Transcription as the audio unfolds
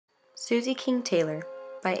Susie King Taylor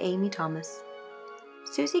by Amy Thomas.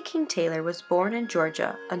 Susie King Taylor was born in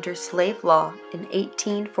Georgia under slave law in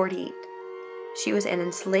 1848. She was an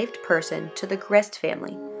enslaved person to the Grest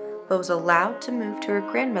family, but was allowed to move to her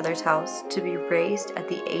grandmother's house to be raised at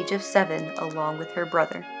the age of 7 along with her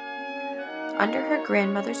brother. Under her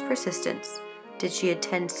grandmother's persistence, did she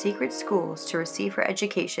attend secret schools to receive her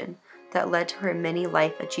education that led to her many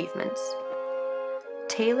life achievements.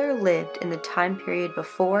 Taylor lived in the time period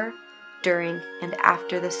before, during, and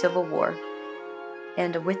after the Civil War,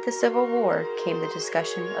 and with the Civil War came the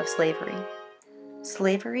discussion of slavery.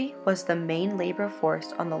 Slavery was the main labor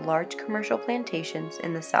force on the large commercial plantations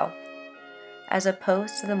in the South, as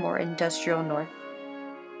opposed to the more industrial North.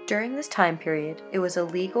 During this time period, it was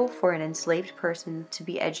illegal for an enslaved person to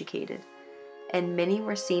be educated, and many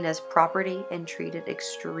were seen as property and treated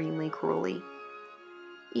extremely cruelly.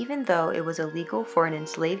 Even though it was illegal for an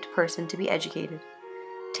enslaved person to be educated,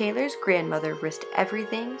 Taylor's grandmother risked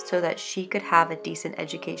everything so that she could have a decent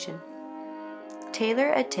education.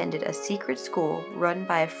 Taylor attended a secret school run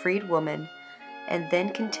by a freed woman and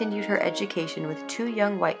then continued her education with 2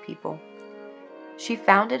 young white people. She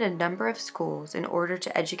founded a number of schools in order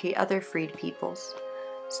to educate other freed peoples,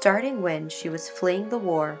 starting when she was fleeing the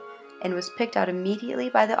war and was picked out immediately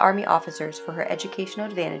by the army officers for her educational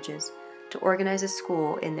advantages to organize a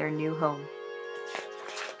school in their new home.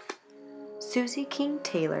 Susie King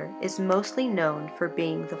Taylor is mostly known for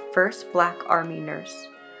being the first Black Army nurse,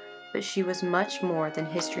 but she was much more than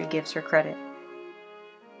history gives her credit.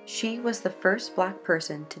 She was the first Black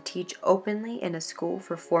person to teach openly in a school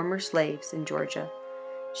for former slaves in Georgia.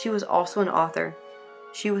 She was also an author.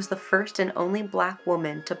 She was the first and only Black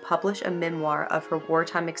woman to publish a memoir of her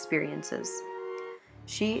wartime experiences.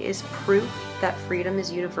 She is proof that freedom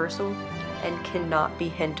is universal and cannot be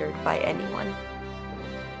hindered by anyone.